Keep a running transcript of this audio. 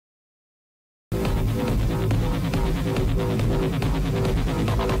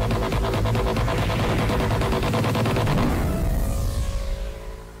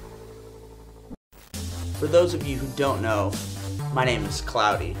For those of you who don't know, my name is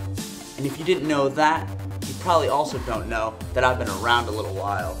Cloudy. And if you didn't know that, you probably also don't know that I've been around a little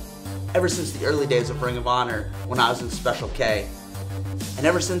while. Ever since the early days of Ring of Honor when I was in Special K. And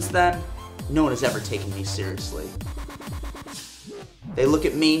ever since then, no one has ever taken me seriously. They look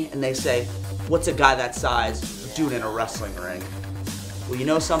at me and they say, what's a guy that size doing in a wrestling ring? Well, you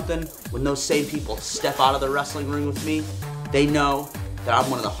know something? When those same people step out of the wrestling ring with me, they know that I'm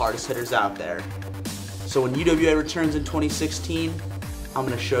one of the hardest hitters out there. So when UWA returns in 2016, I'm going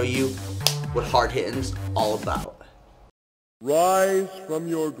to show you what hard hitting's all about. Rise from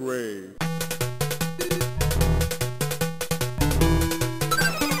your grave.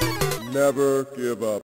 Never give up.